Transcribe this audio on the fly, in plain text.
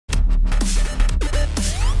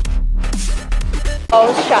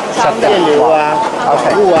厂商的电流啊、网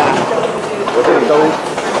路啊，我这里都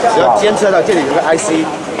只要监测到这里有个 IC，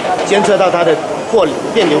 监测到它的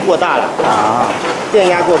电流过大了啊，电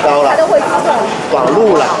压过高了，它都会自动。网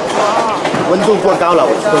路了，温度过高了，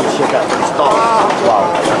我自动切断 stop。哇。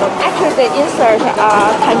Actually, they insert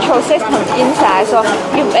a control system inside. So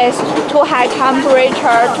if it's too high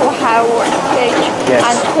temperature, too high voltage,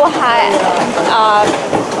 and too high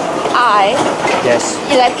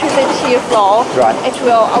electricity flow, it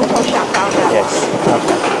will auto shut down. Yes.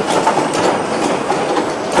 Okay.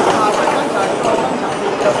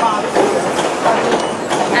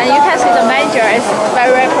 And you can see the manager is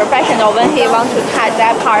very professional. When he wants to touch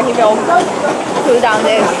that part, he will put on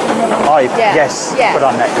this. Oh, yes. Put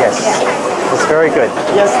on that, yes. It's very good.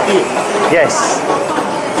 Yes.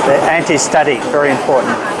 The anti-static, very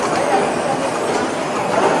important.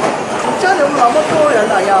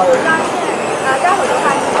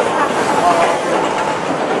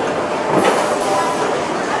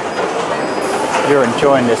 You're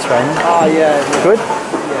enjoying this, right? Oh, yeah. Good?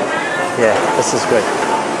 Yeah, this is good.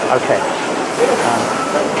 Okay.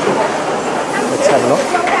 Let's have a look.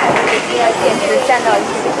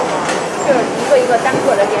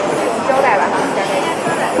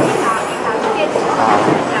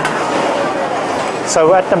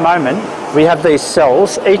 So at the moment, we have these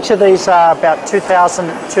cells. Each of these are about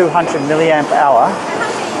 2,200 milliamp hour.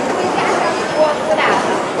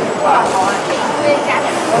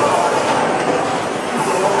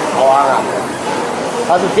 Wow.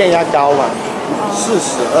 它是电压高嘛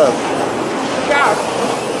，42。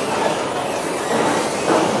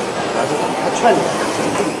它串两并，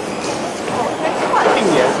并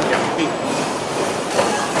联是两并。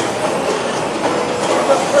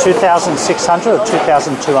2,600 or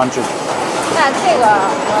 2,200? 那这个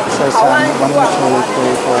So it's 1, 2, 3,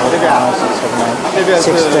 4, 5, 6, 7, 8,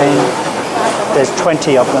 16. There's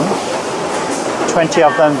 20 of them. 20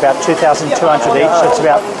 of them, about 2,200 each. It's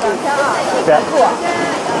about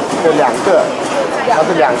这两个，它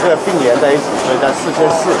是两个并联在一起，所以在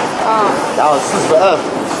4400。然后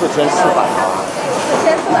424400毫安。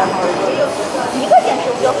4400毫安，一个电池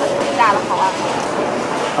不就很大了毫安吗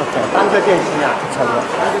 ？OK， 单个电芯啊，差不多。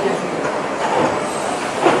单个电芯。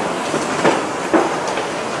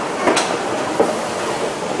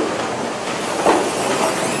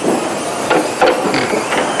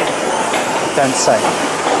Don't say.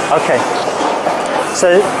 Okay.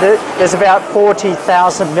 So there's about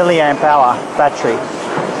 40,000 milliamp hour battery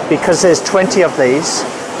because there's 20 of these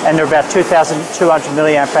and they're about 2,200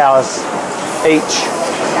 milliamp hours each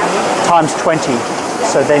times 20.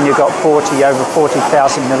 So then you've got over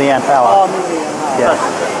 40,000 milliamp hour. Yeah.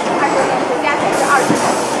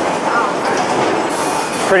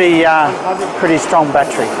 Pretty strong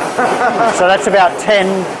battery. So that's about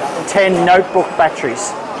 10 notebook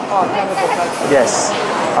batteries. Yes.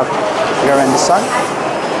 Okay. Go around this side.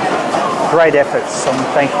 Great efforts, Song.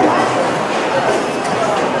 Thank you.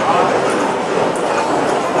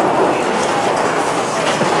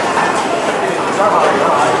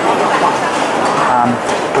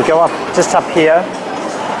 We go up, just up here.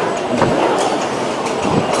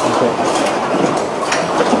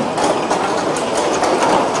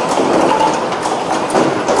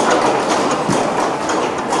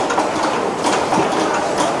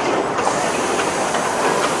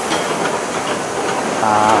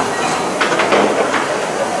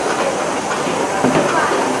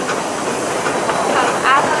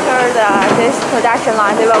 This production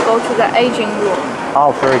line, they will go to the aging room.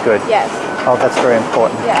 Oh, very good. Yes. Oh, that's very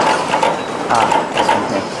important. Yes. This one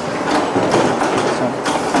here.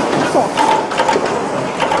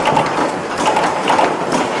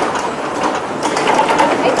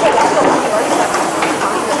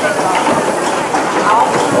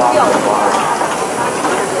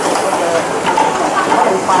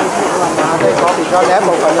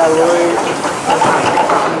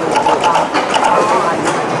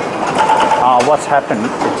 What's happened,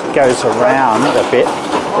 it goes around a bit.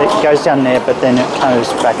 It goes down there, but then it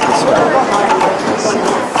goes back this way.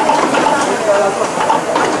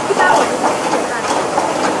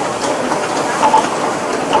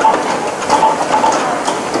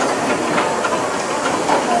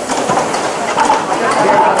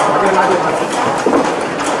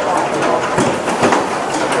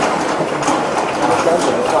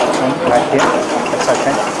 Right here. That's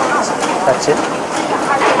okay. That's it.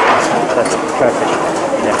 That's perfect.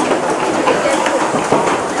 Yeah.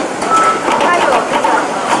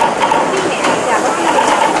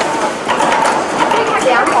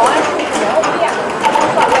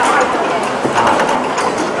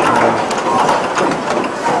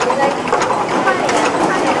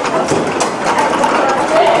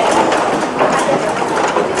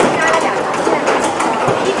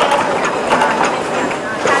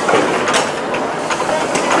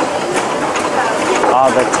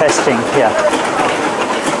 testing here.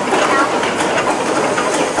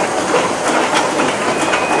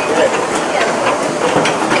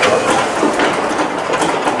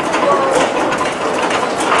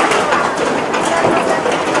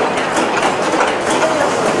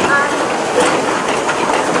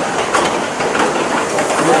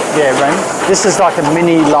 Yeah, Ren. This is like a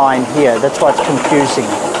mini line here. That's why it's confusing.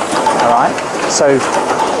 All right. So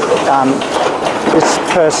this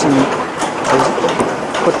person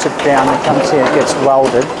puts it down. It comes here. It gets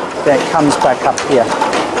welded. Then it comes back up here.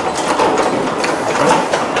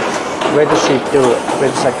 Where does she do it?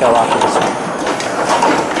 Where does that go after this one?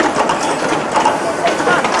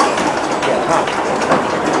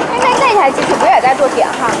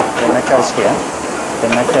 Then that goes here.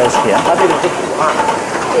 Then that goes here.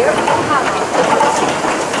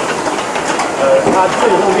 它最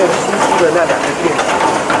后面输出的那两个电池，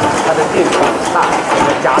它的电池很大，整个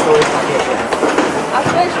夹都会插电线。啊，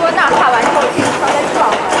所以说那画完之后进窗再转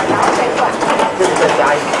回来，然后再转。这里再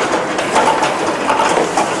加一个。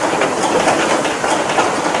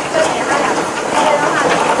这里它俩的话，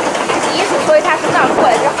意思所以它是那儿过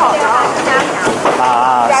来之后，然后加强。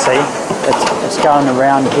See, it's going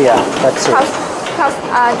around here. That's it. Because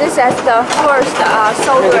this is the first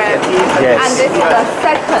soldering, Yes. and this is the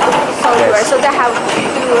second soldering, Yes. so they have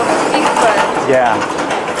two different. Yeah,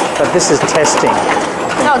 but this is testing.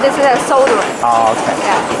 No, this is a soldering. Oh, okay.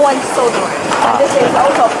 Yeah, point soldering. And this is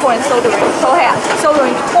also point soldering. So here,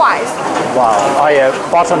 soldering twice. Wow. Oh yeah,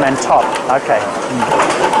 bottom and top. Okay.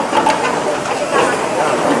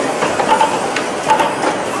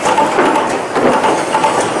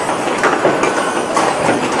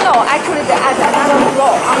 No, actually they add another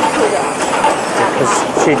row onto the. Because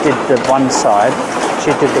she did the one side,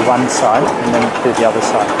 and then do the other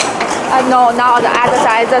side. No, now the other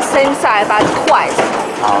side is the same side but twice.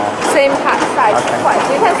 Oh. Same size twice.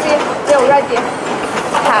 You can see they already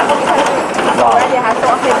have. You can see Wow. already have.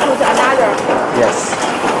 So he put another. Yes.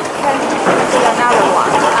 Can put another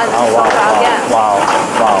one and Oh wow, solder again. wow,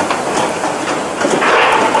 wow, wow.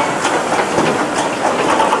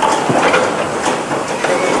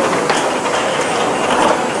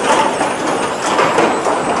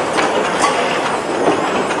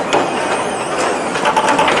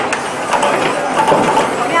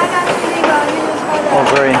 Oh,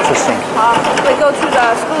 very interesting. We go to the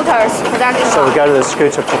scooters production. So we go to the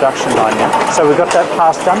scooter production line now. So we got that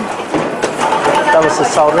pass done. That was the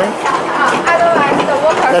soldering. Otherwise, the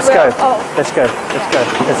workers Let's will. go. Oh, Let's go. Let's go.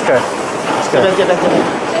 Let's go. Let's 这边 go. 这边这边。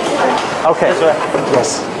 Okay.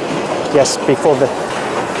 Yes. Yes. Before the.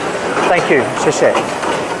 Thank you. 谢谢。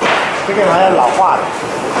这个还要老化的，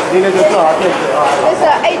那个就做好电池啊。 this is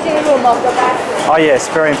the aging room of the battery. Oh yes,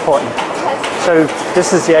 very important. So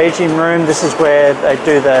this is the aging room. This is where they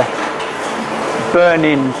do the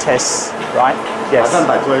burn-in tests, right? 马 Yes. 上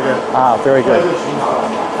摆做一个。 Ah, very 这 good. 个洗好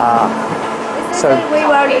了。 So We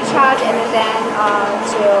will recharge and then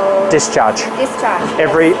to discharge discharge.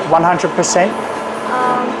 every 100%.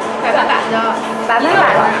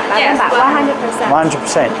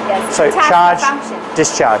 100%. Yes. So Charge charge, function.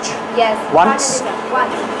 discharge. Yes. Once? One.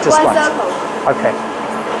 Just One once. circle. Okay.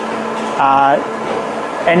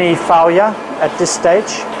 Any failure at this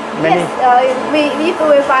stage? Many? Yes. If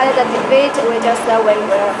we find the defeat, we just we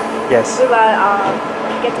will Yes.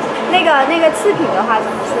 get 那个次品的话怎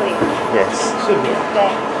么处理？ Yes. 视频对。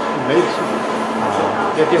没有视频。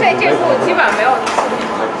这这电池件库基本上没有视频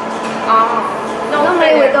啊。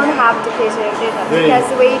 Normally we don't have defeat data because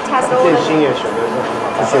we test all 电 the. 芯也选的是很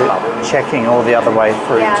好， So checking all the other way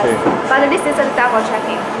through Yes. too. But this is a double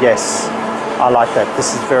checking. Yes. I like that.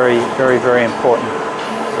 This is very, very, very important.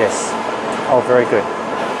 Yes. Oh, very good.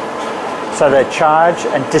 So they charge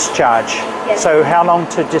and discharge. Yes. So how long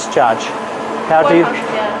to discharge? How do you? 多长时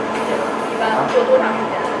间？一般做多长时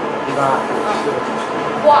间一般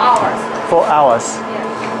？4 hours. 4 hours. Yes.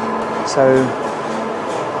 So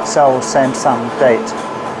sell Samsung date.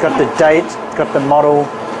 Got the date, got the model,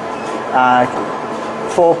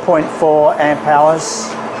 4.4 amp hours.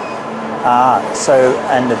 So,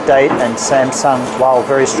 and the date and Samsung, wow,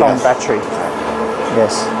 very strong Yes. battery.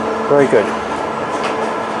 Yes, very good.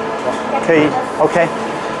 Okay, okay.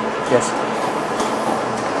 Yes.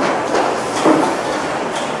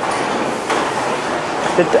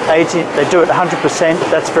 They do it 100%,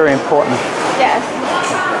 that's very important. Yes.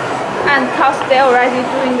 And because they're already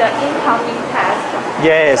doing the incoming test.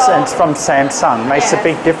 Yes, So- and it's from Samsung, makes a Yes.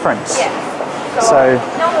 big difference. Yes. So-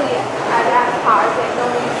 normally at that part they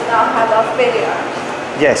don't not have a failure.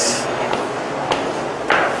 Yes.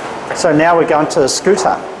 So now we're going to the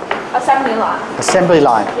scooter Assembly line. assembly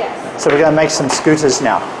line. Yes. So we're going to make some scooters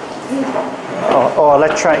now. or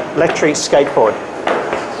electric skateboard.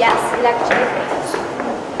 Yes, electric.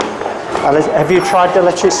 Have you tried the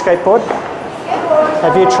electric skateboard?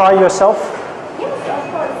 Have you tried yourself? Yes, of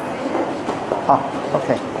course. Oh,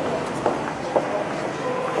 okay.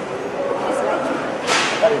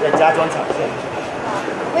 那你在家装厂线。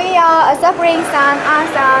 We are separating some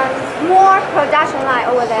more production line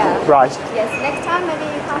over there. Right. Yes, next time maybe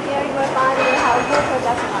you come here, you will find we have more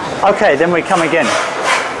production line. Okay, then we come again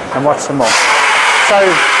and watch some more. So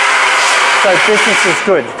business is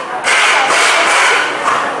good. This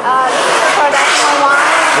is the production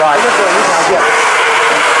line. Right.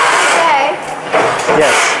 Okay.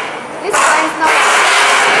 Yes. This one is not.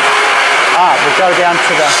 We'll go down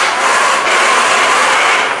to the.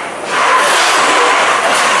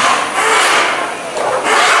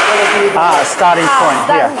 Starting point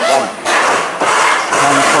here.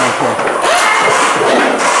 Starting point here.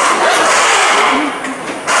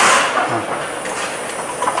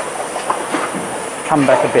 Come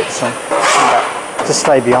back a bit, son. Come back. Just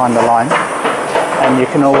stay behind the line, and you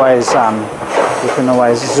can always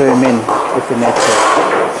zoom in if you need to.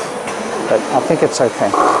 But I think it's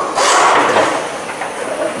okay.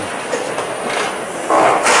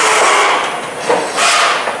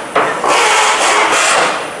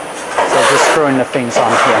 Screwing the things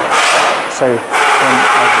on here. So then over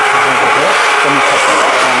here, then you put that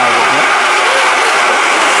one over here.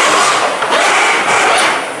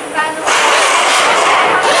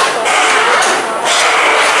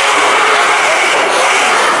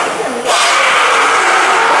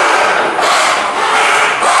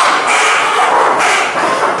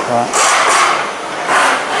 Right.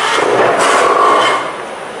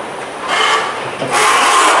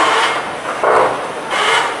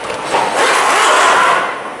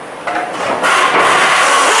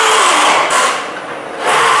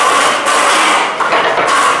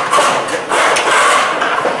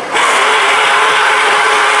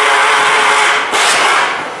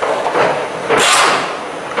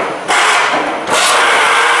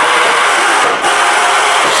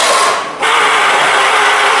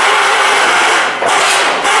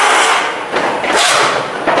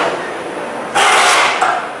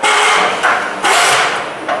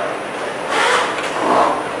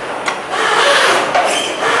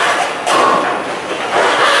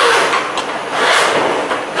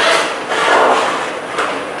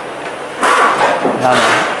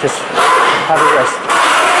 Just have a rest.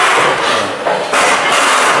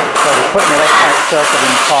 So we're putting the electronic circuit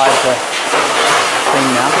inside the thing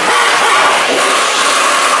now.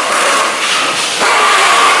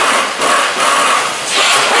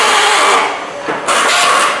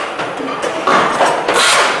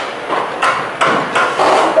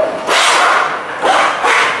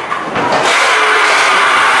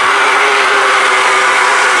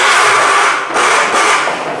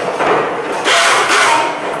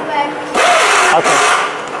 Okay.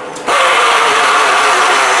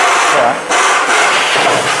 Yeah.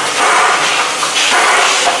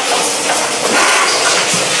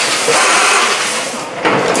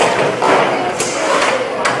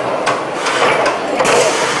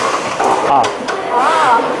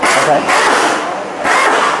 Okay.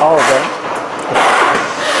 Oh, okay.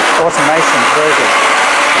 Automation, very good.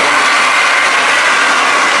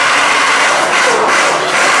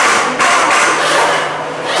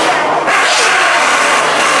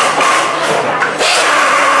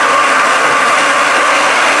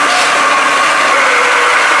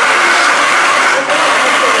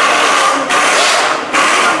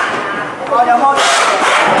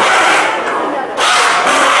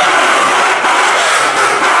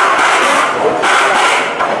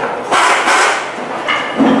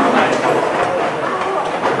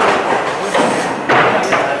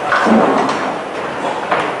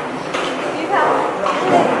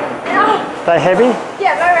 They're heavy?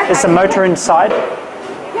 Yeah, very heavy. Is the motor inside?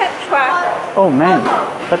 Yeah, try. Oh man,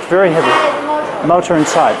 that's very heavy. Motor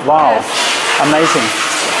inside. Wow, amazing.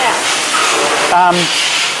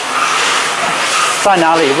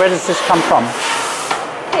 Finally, where does this come from?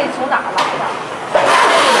 这从哪儿来的？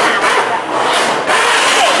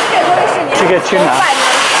这东西是您这个去哪儿？从外面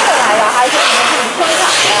运来的，还是说你们自己生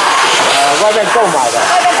产的？外面购买的。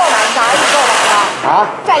外面购买哪里购买的？啊？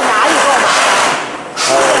在哪里购买的？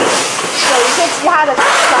有一些其他的厂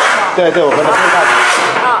商吗？对对，我们的配套厂。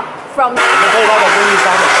啊，from 我们配套的供应商。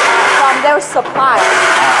from their supplier.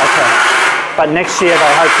 Okay. But next year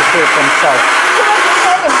they hope to do it themselves. 这个今天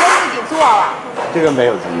你们都自己做了这个没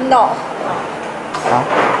有自己。 ？No.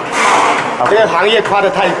 这个行业跨得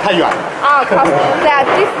太远了。Because they are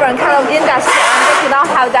different kind of industry and they do not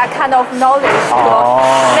have that kind of knowledge to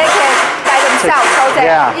make it by themselves. So they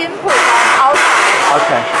input and output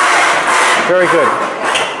Okay. Very good.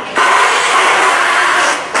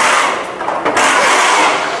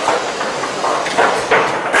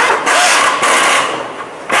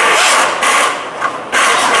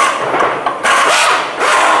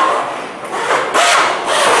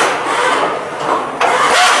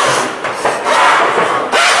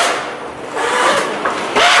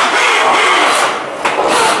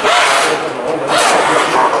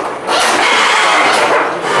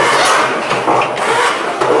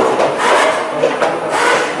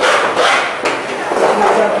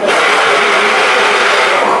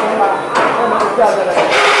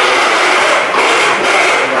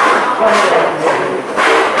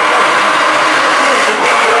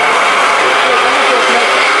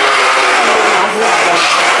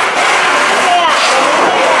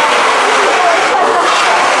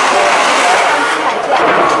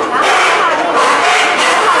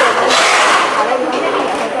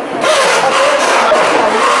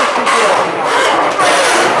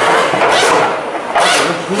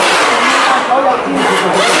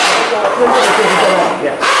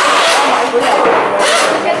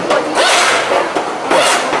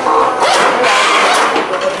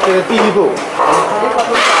这个第一步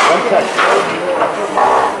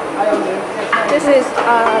This is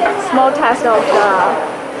a small test of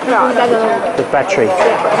The battery. No.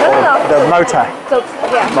 The motor.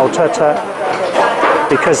 Yeah. Motor.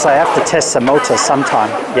 Because I have to test the motor sometime.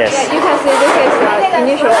 Yes. Yeah, you can see this is the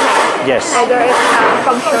initial test. Yes. Either it's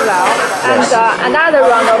functional and another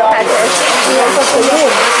round of tests is for the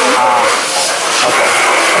room.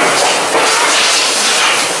 Okay.